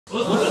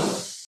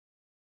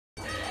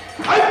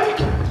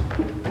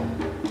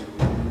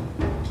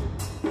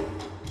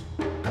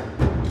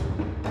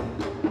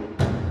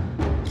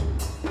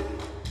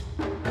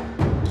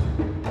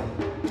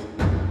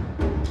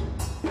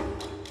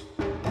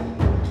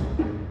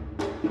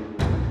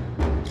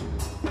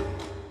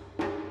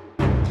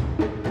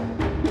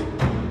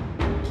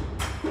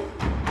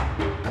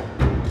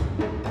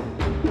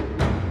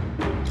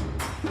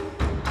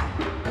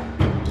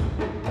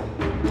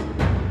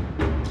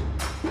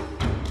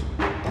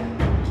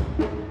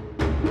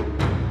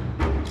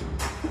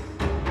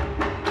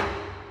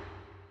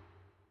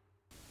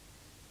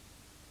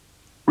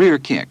Rear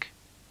kick.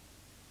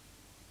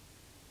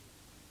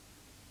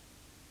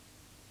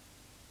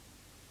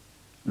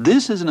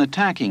 This is an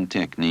attacking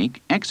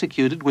technique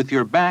executed with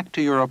your back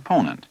to your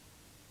opponent.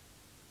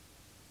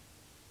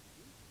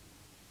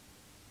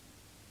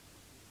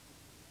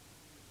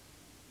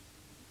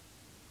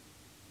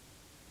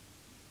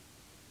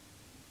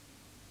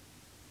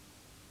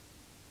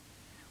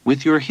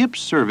 With your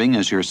hips serving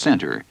as your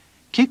center,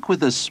 kick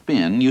with a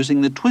spin using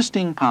the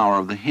twisting power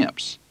of the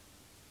hips.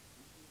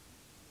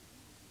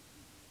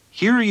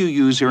 Here you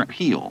use your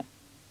heel.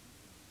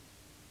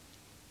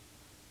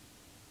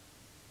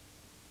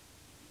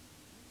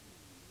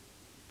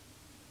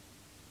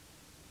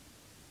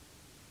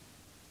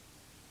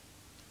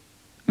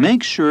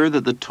 Make sure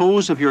that the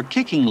toes of your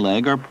kicking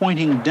leg are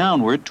pointing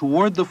downward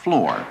toward the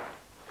floor.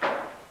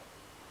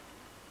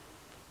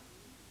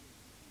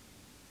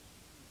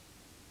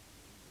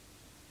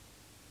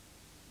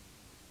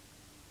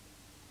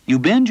 You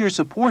bend your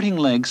supporting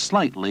leg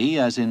slightly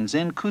as in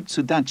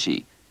Zenkutsu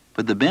Dachi,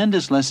 but the bend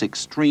is less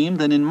extreme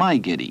than in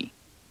Mai-Geri.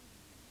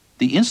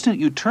 The instant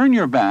you turn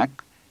your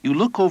back, you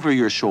look over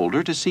your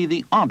shoulder to see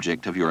the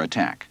object of your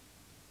attack.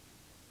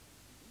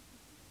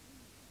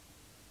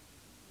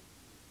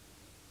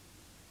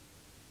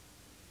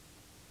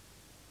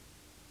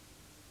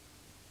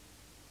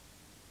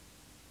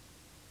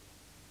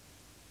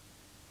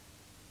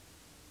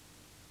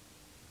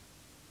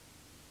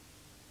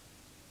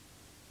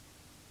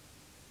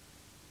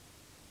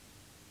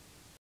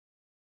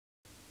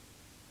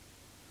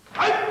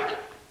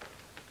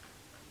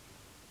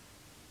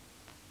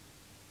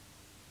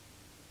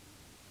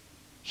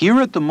 Here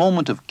at the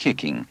moment of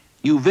kicking,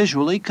 you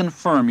visually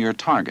confirm your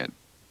target.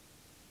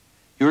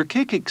 Your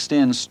kick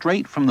extends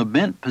straight from the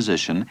bent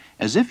position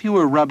as if you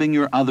were rubbing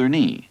your other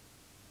knee.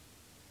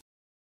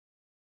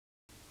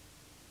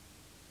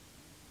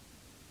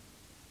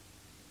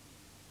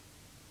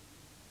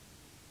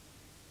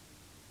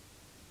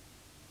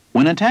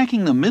 When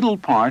attacking the middle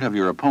part of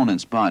your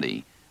opponent's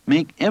body,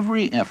 make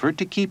every effort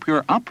to keep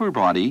your upper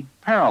body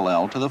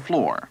parallel to the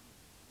floor.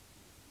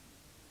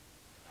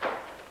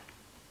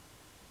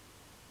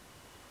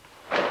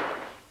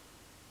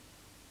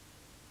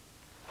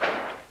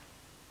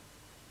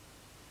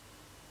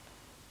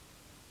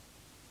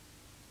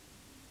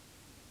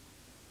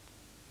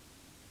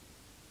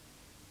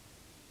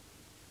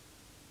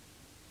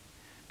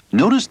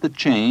 Notice the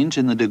change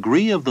in the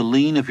degree of the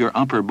lean of your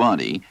upper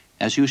body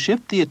as you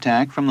shift the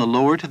attack from the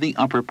lower to the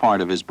upper part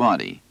of his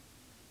body.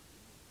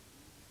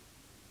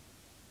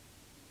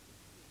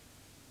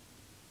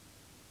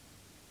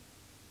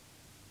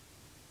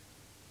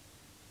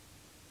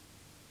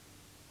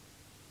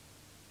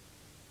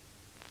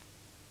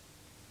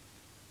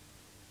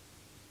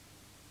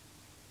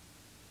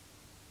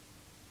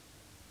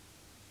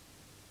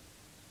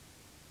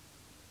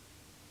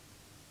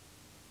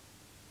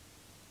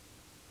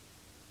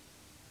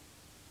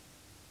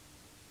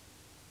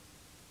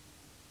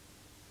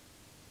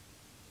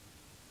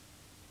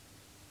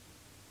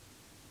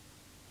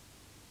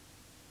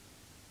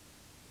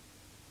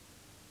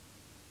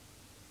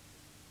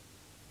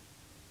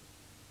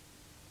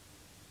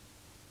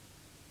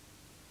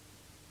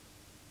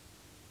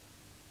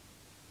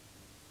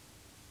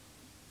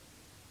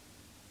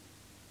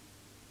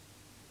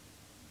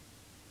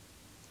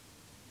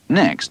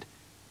 Next,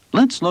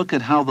 let's look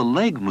at how the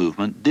leg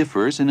movement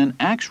differs in an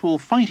actual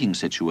fighting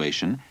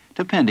situation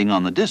depending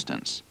on the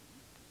distance.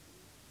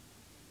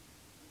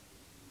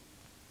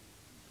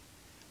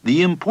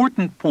 The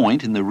important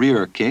point in the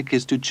rear kick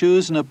is to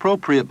choose an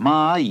appropriate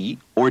maai,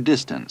 or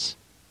distance.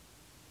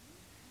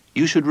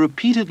 You should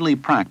repeatedly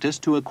practice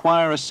to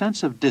acquire a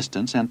sense of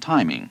distance and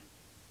timing.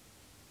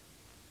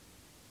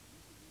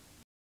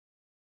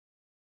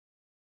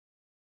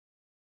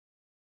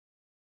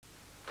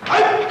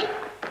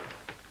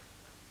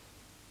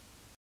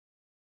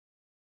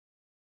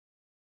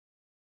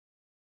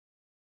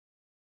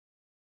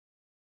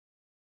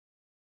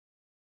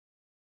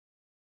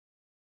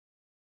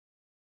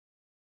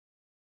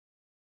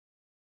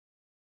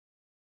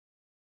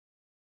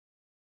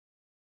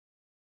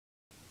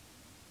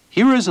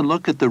 Here is a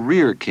look at the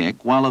rear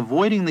kick while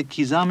avoiding the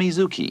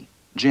kizamizuki,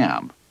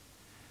 jab.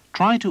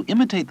 Try to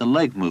imitate the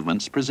leg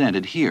movements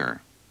presented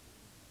here.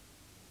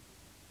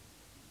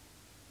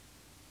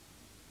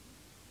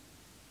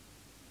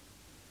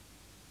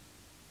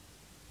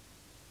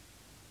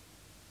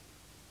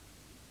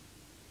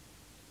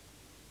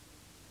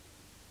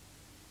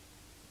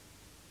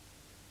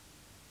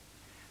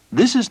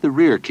 This is the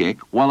rear kick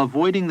while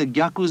avoiding the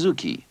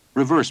gyakuzuki,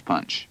 reverse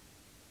punch.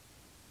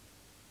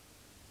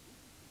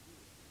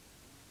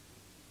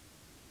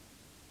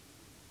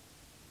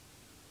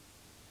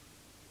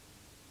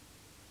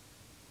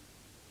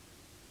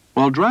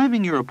 While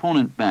driving your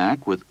opponent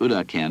back with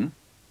uraken,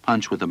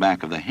 punch with the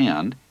back of the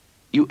hand,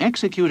 you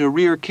execute a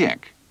rear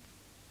kick.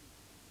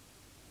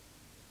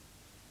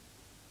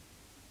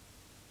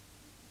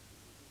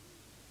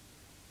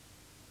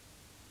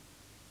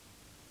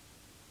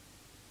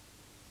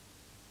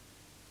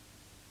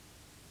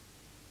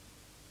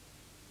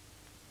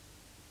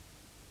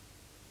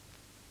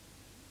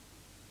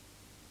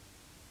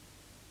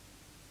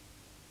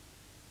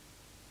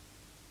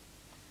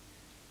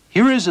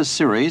 Here is a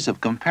series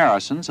of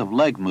comparisons of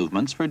leg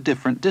movements for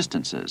different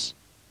distances.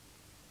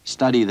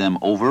 Study them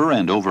over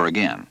and over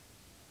again.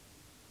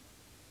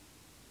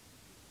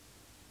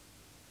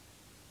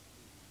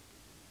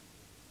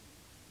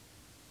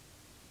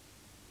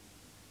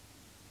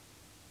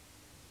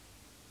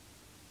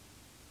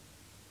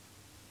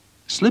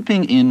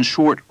 Slipping in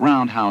short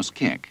roundhouse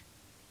kick.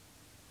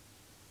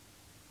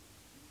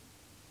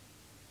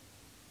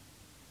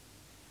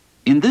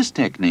 In this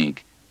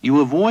technique, you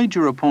avoid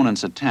your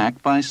opponent's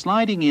attack by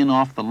sliding in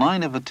off the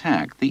line of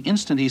attack the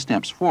instant he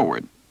steps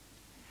forward.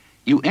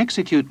 You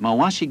execute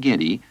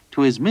MAWASHI-GERI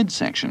to his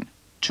midsection,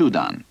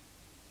 JODAN.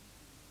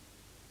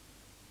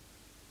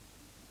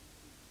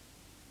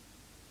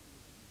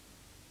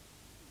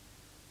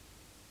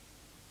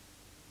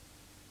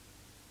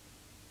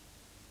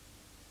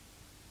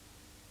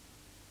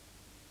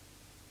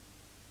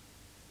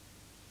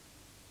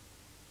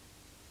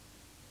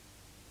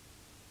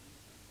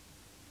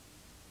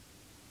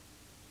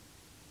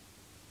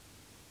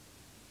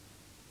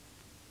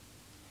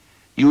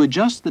 You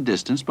adjust the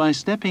distance by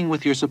stepping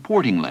with your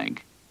supporting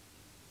leg.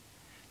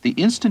 The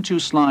instant you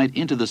slide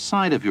into the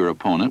side of your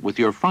opponent with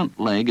your front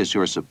leg as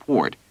your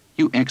support,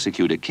 you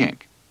execute a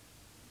kick.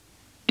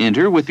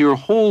 Enter with your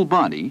whole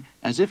body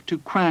as if to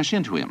crash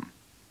into him.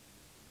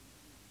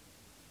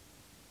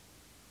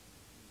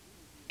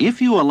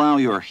 If you allow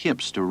your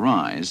hips to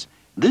rise,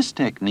 this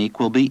technique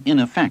will be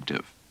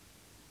ineffective.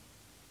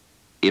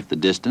 If the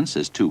distance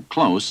is too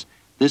close,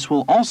 this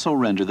will also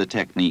render the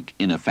technique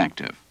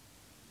ineffective.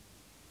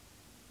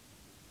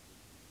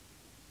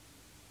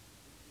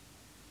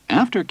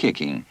 After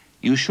kicking,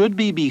 you should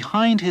be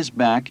behind his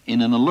back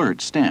in an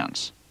alert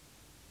stance.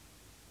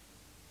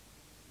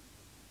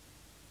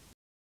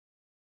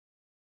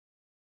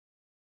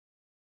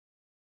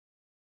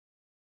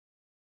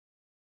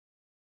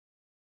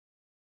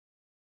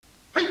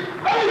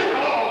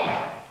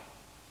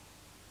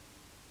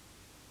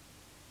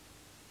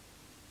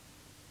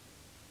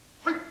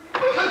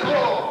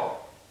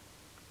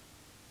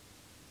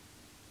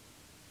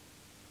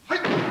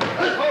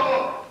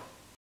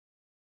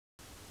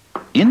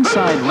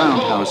 Inside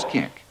roundhouse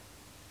kick,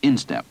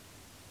 Instep.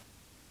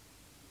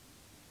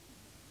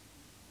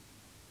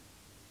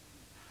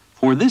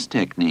 For this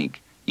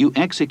technique, you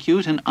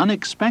execute an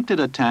unexpected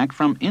attack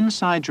from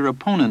inside your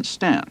opponent's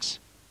stance.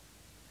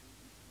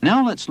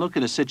 Now let's look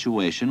at a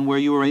situation where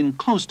you are in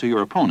close to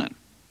your opponent.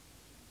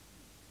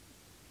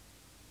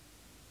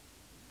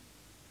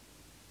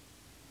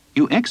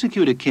 You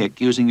execute a kick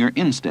using your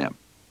instep.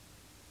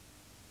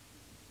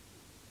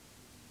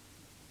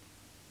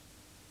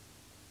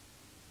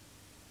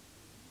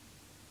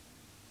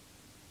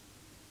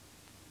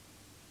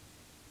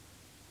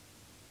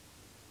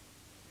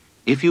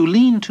 If you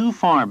lean too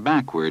far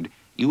backward,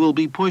 you will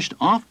be pushed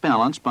off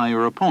balance by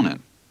your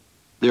opponent.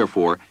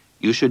 Therefore,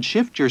 you should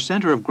shift your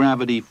center of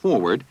gravity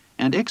forward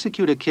and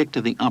execute a kick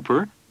to the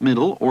upper,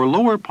 middle, or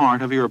lower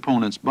part of your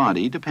opponent's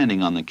body,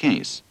 depending on the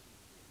case.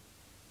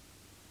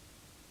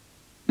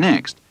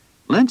 Next,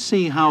 let's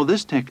see how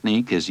this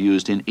technique is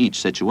used in each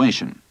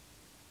situation.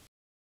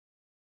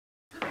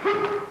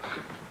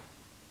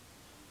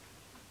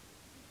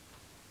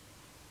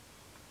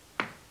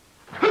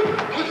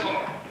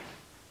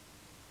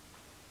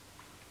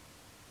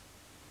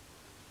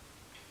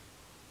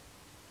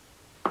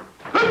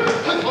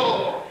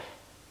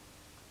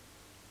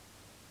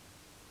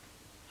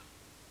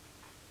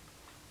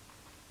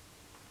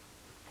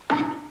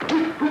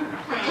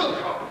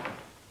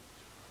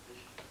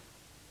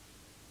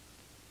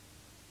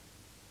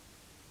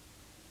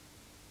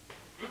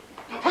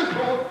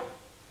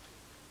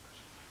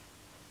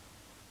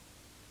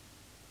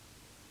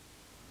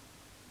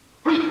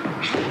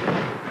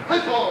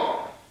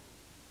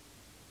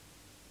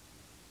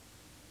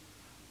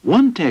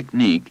 One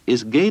technique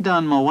is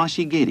Gedan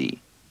Mawashi-Geri,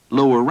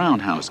 lower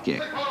roundhouse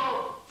kick,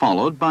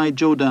 followed by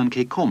Jodan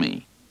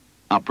Kekomi,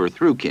 upper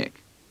through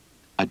kick,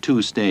 a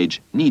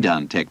two-stage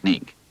Nidan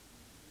technique.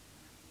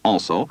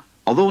 Also,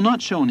 although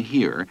not shown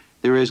here,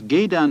 there is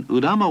Gedan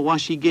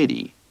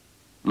URAMAWASI-GERI,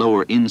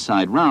 lower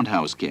inside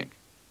roundhouse kick,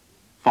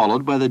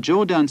 followed by the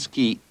Jodan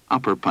ski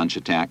upper punch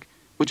attack,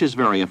 which is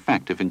very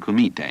effective in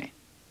kumite.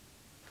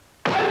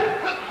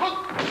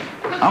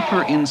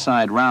 Upper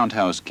inside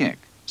roundhouse kick,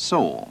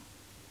 sole.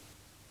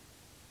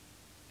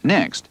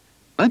 Next,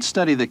 let's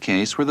study the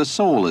case where the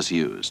sole is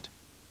used.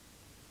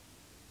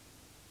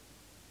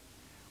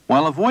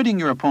 While avoiding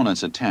your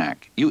opponent's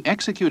attack, you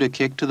execute a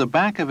kick to the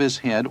back of his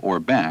head or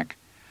back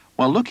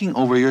while looking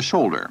over your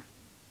shoulder.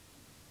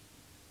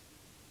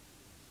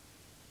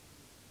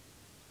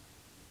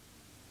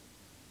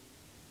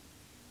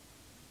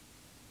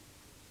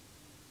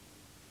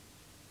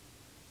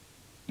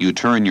 You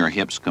turn your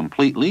hips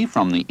completely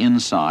from the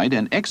inside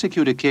and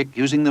execute a kick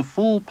using the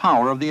full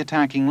power of the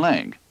attacking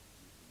leg.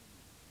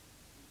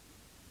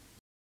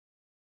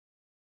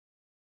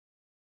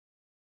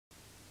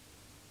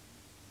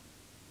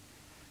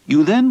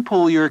 You then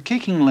pull your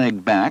kicking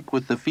leg back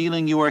with the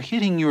feeling you are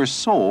hitting your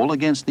sole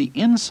against the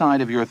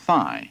inside of your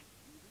thigh.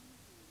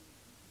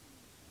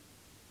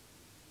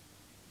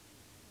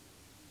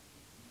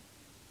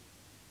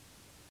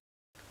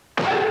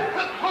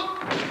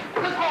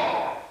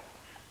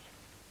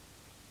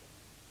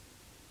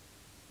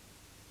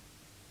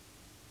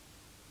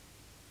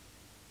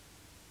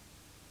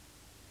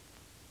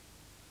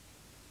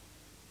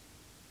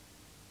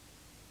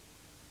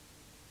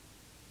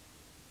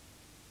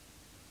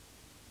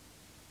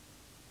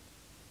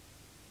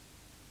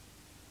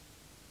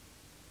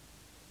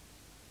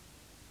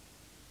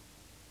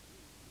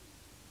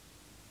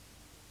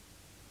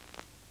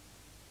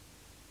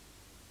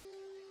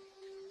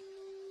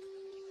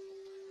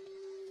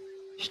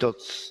一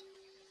つ、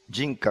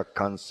人格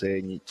完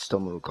成に努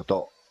むこ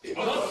と。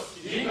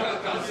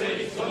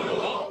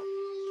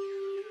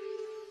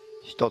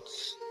一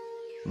つ、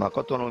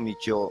誠の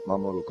道を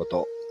守るこ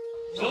と。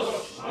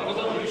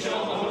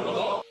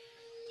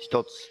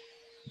一つ、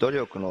努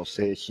力の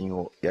精神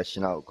を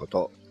養うこ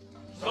と。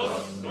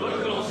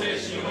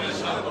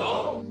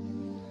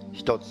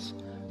一つ、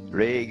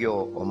礼儀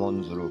を重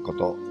んずるこ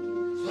と。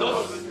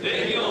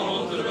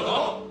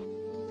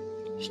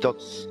一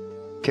つ、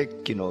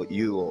決起の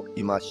勇を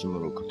戒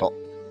むること。